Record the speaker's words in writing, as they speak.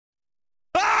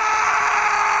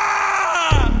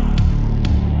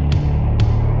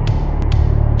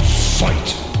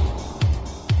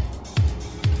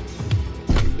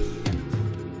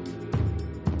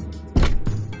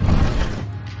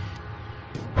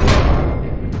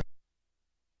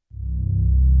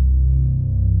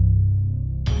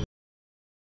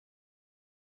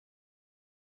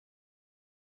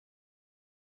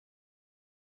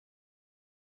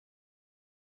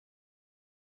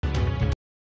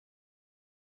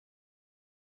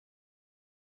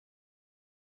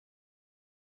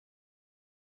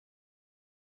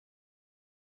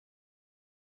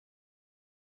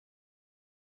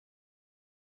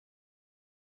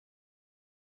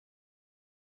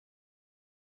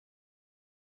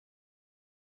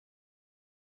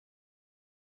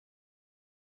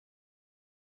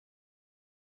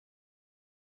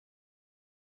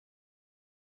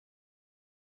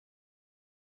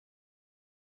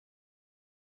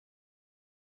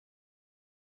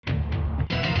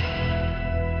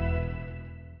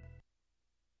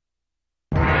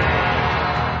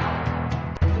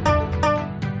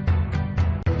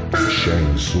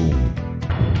Shang Tsung.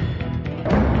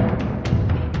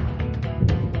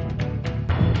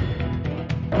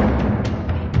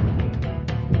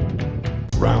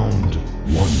 Round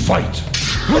 1, fight!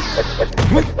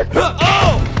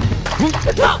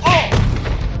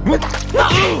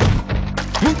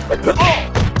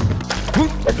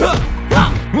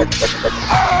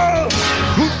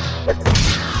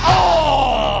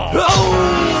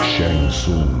 Shang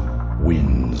Tsung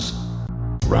wins.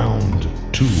 Round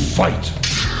 2, fight!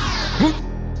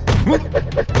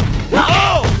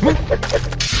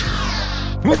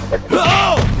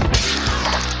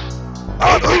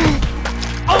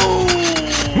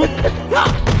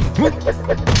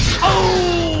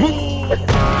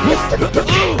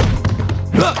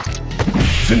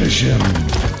 Finish him!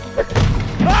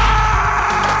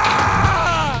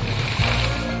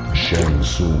 Shang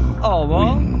Tsung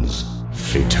wins.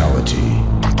 Fatality.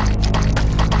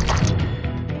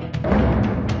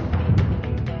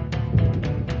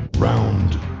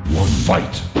 Round 1,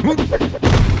 fight!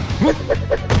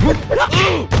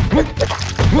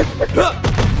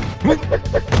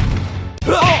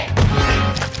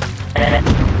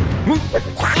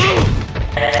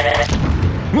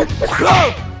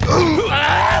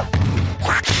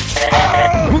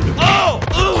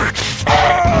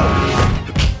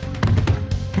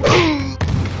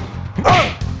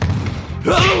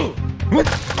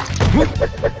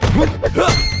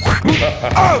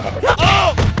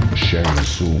 Shang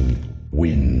Tsung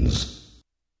wins.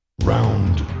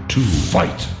 Round 2,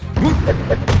 fight!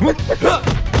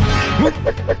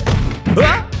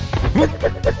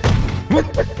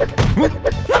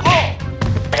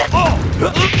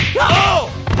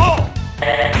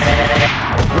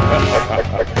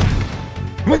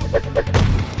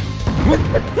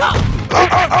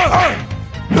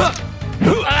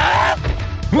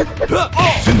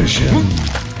 Finish him!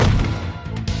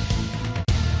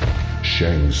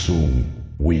 Shang Tsung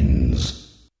wins.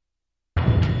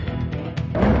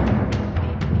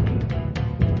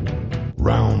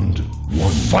 Round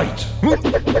 1, fight!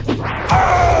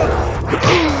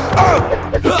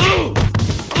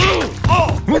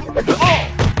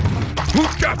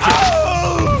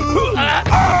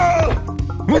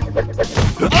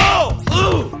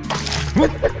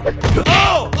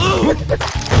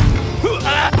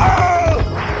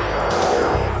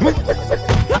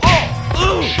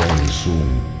 Shang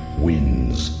Tsung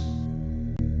wins.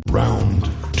 Round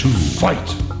 2, fight!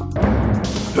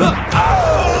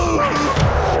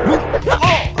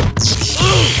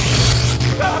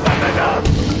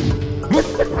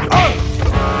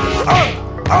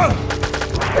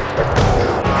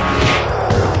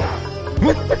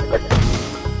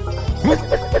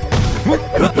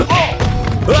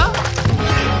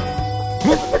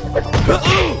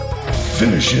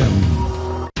 Finish him!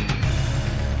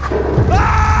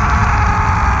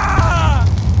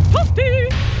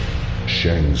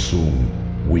 Shang Tsung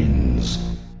wins.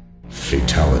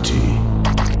 Fatality.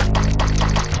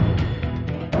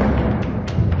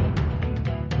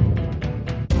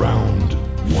 Round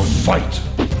 1, fight!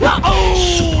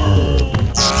 Superb!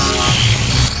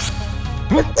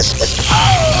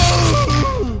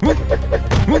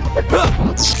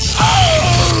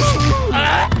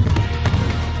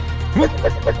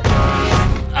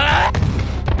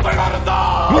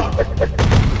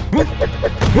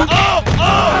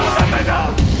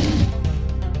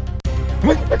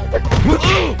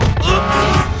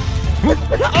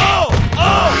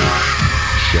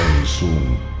 Shang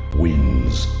Tsung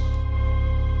wins.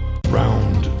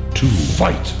 Round 2,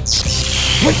 fight!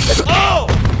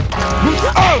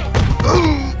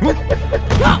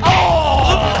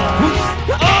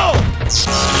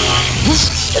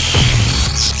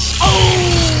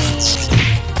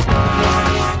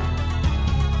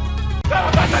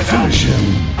 Finish him!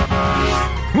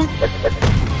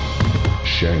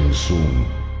 Shang Tsung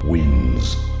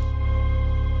wins.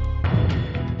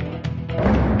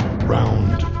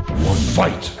 Round 1,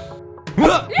 fight!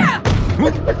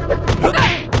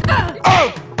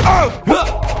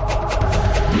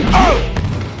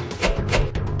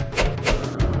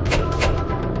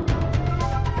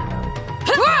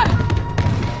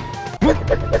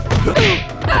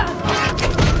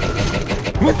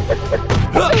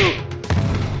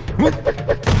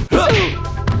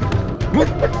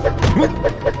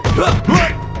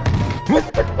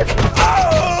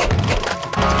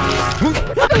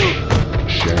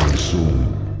 Shang Tsung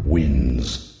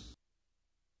wins.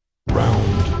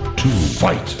 Round 2,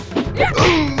 fight!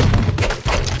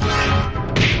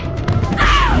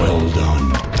 Well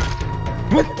done.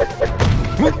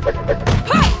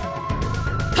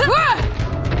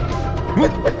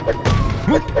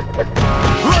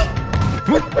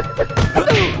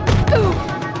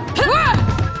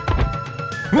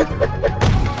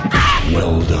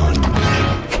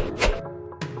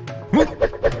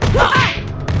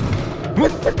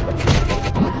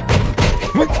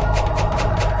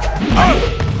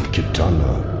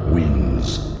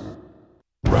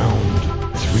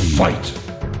 Fight!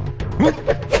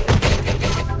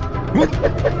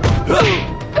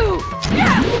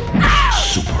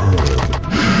 Superb!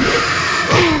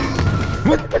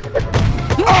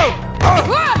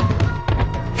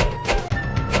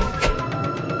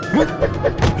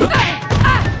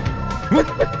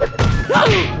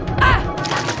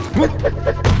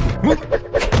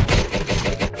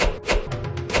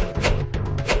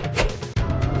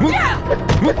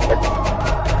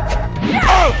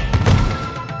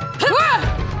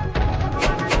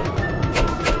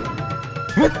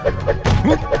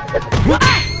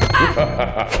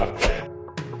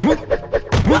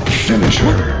 Finish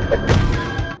her!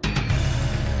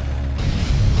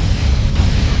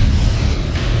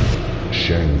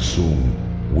 Shang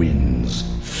Tsung wins.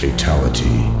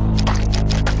 Fatality.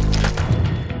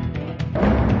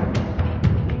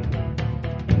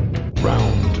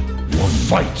 Round 1.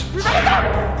 Fight!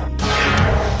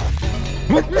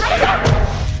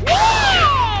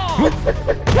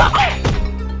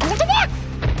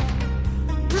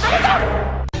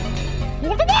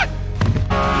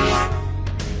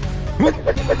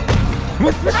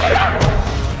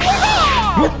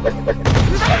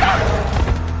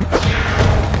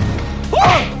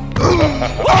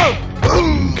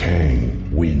 Kang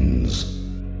wins.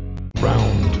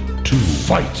 Round 2.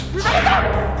 Fight!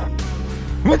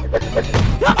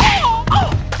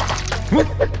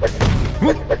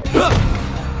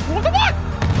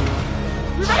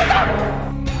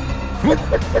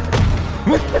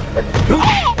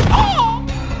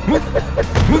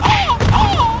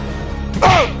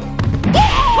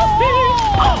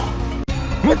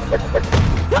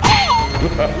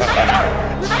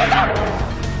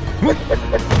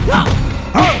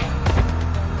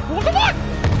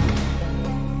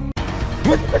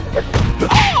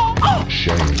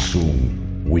 Shang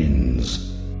Tsung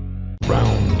wins.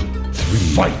 Round 3.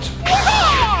 Fight!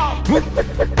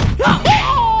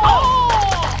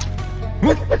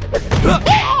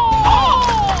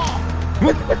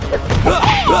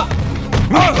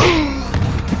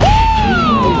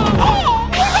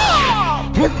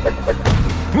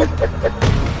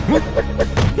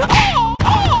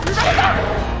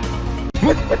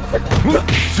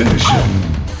 Finish him!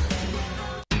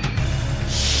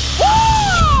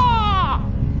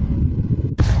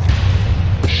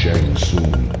 Shang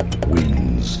Tsung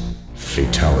wins.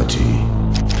 Fatality.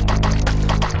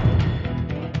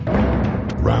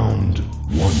 Round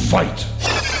 1. Fight!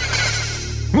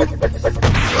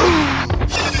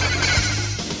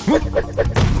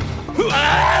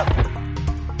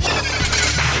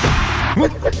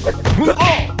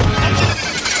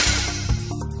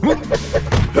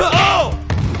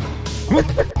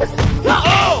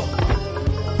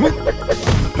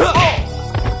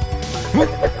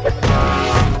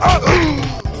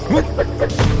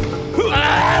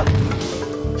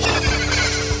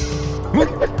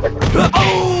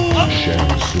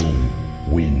 Shang Tsung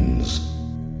wins.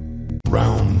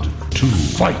 Round 2.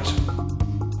 Fight!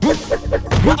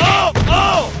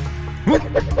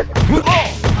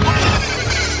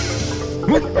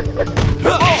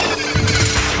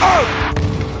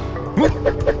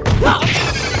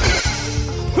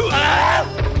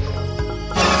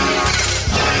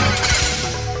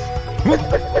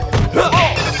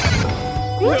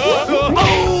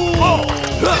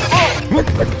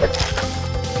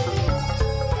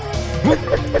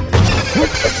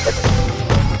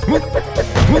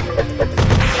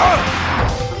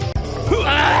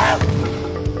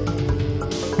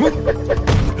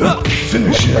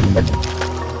 Finish him!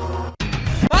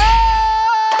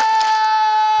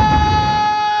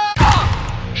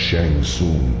 Shang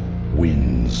Tsung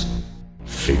wins.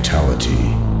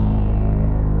 Fatality.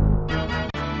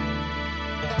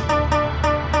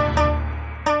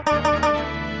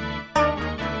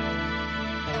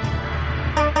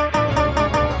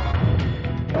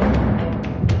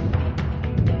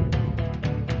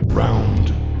 Round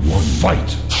 1.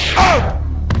 Fight!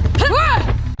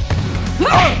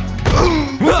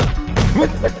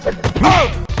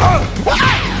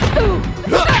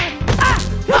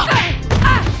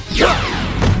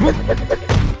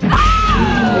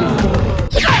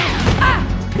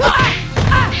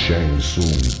 Shang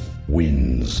Tsung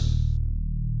wins.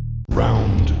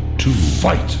 Round 2.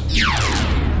 Fight!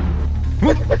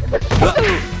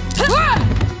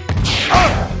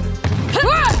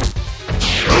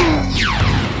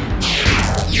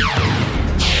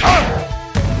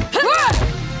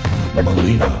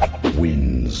 Melina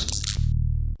wins.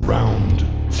 Round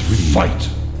 3. Fight!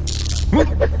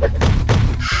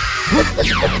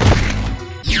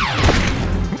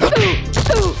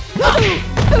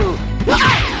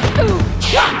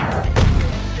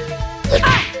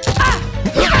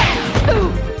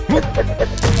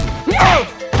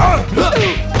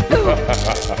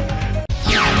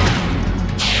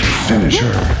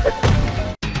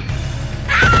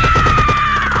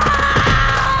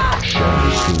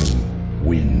 Tsung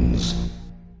wins.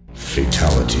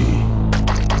 Fatality.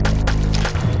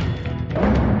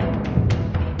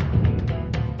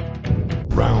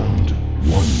 Round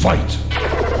 1, fight.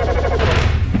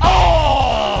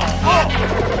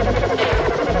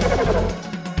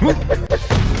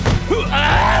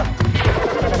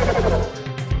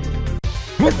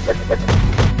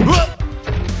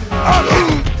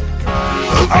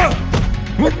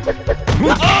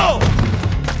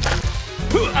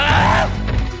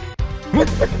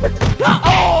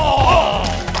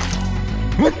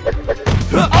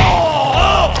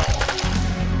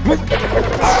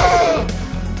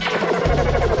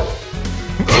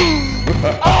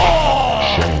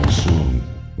 Shang Tsung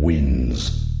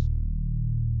wins.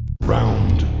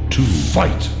 Round 2,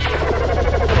 fight.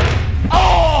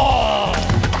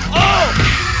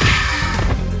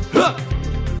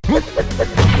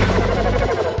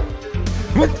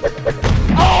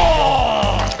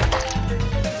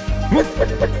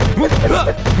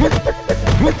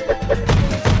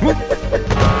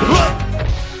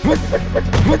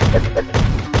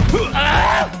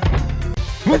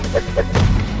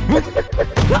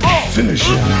 Finish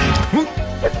him.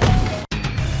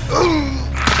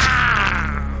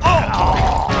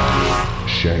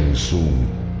 Shang Tsung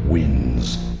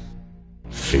wins.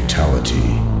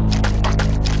 Fatality.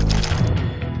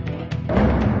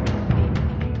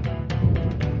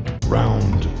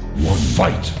 Round 1,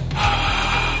 fight.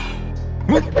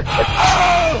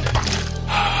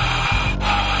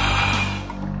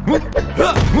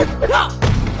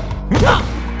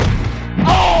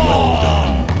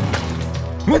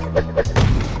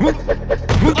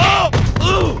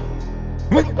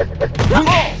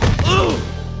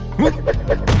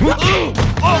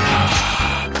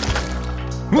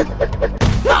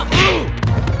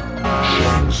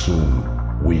 Shang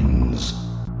Tsung wins.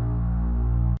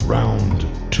 Round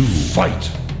 2,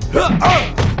 fight.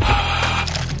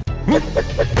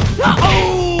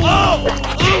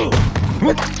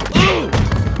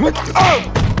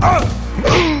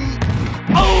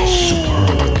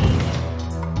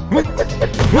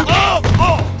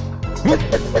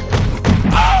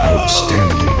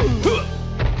 Outstanding.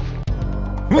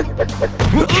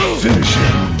 Finish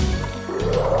him.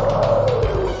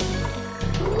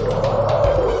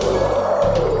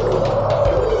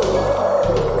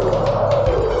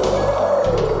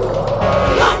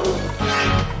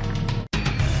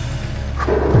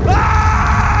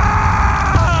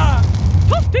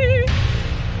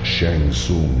 Shang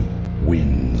Tsung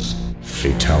wins.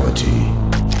 Fatality.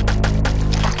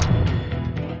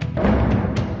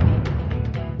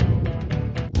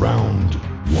 Round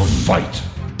 1, fight.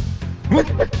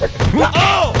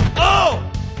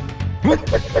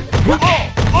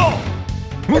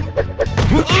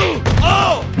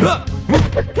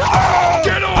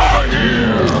 Get over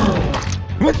here!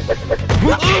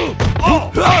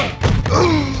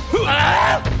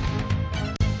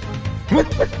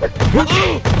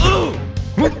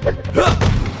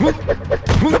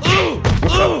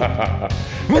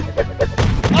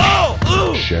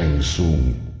 Shang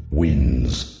Tsung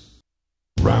wins.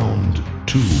 Round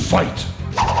 2, fight.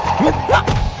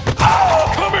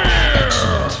 Come here!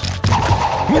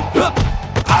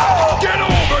 Get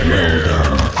over here!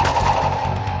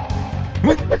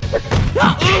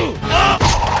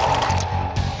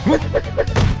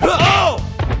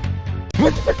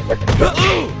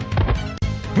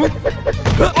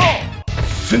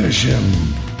 Finish him.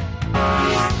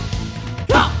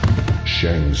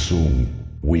 Shang Tsung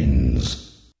wins.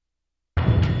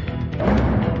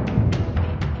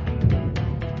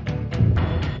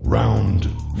 Round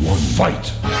 1,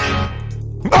 fight.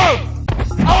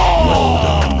 Well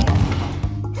done.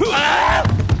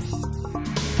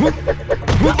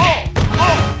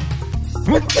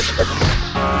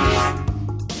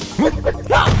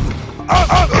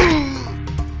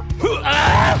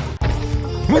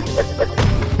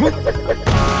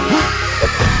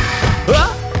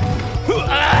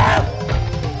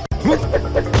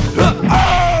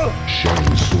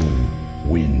 Shang Tsung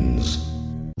wins.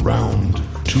 Round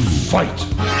 2, fight.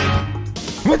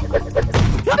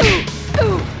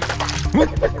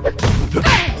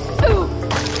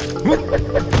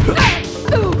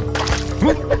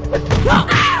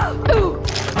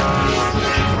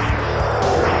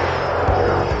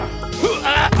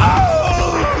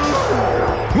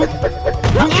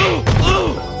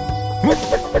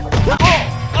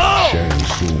 Shang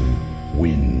Tsung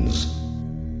wins.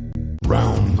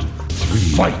 Round 3,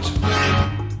 fight.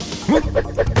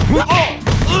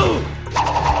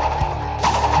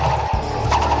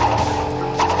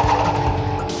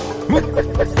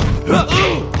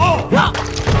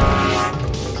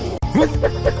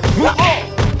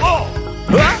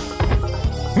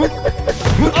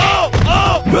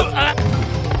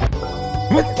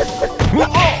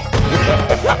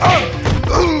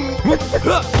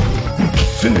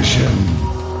 Finish him.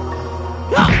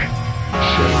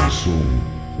 Shang Tsung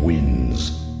wins.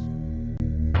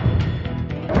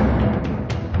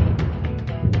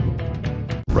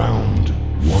 Round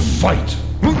 1. Fight.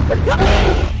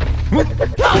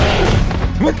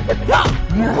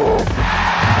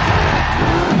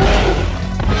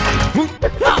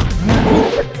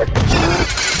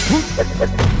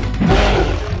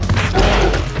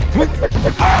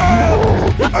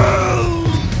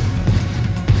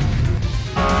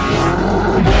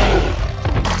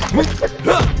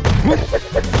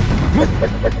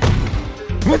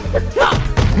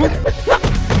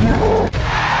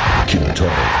 Kinto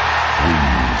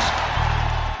wins.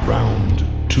 Round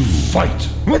 2. Fight.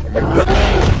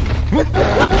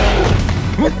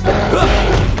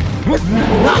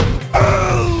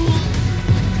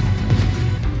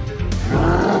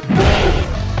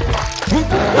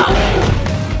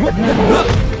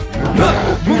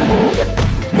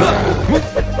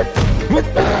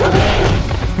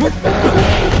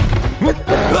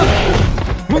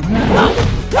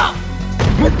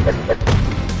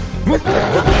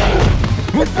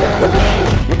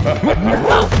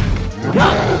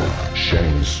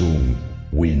 Shang Tsung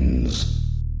wins.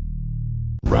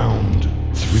 Round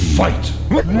 3. Fight.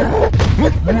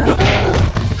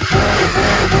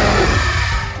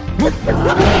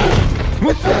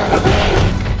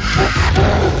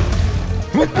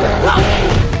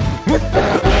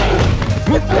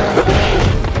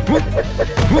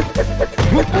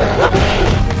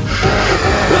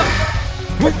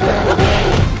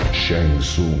 Shang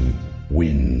Tsung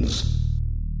wins.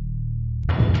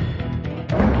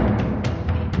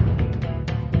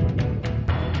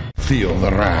 Feel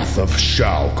the wrath of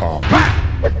Shao Kahn.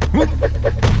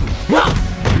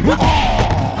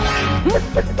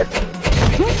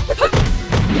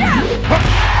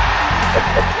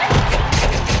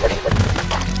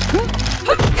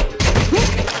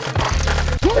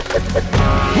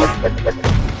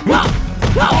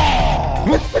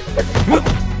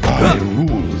 I rule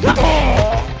the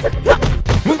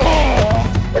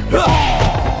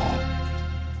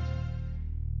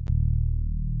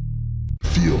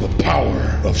Feel the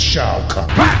power of Shao Kahn.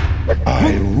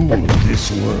 I rule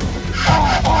this world.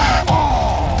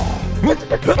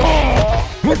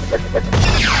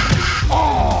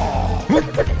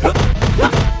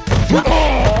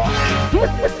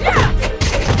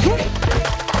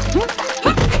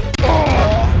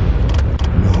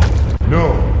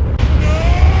 No.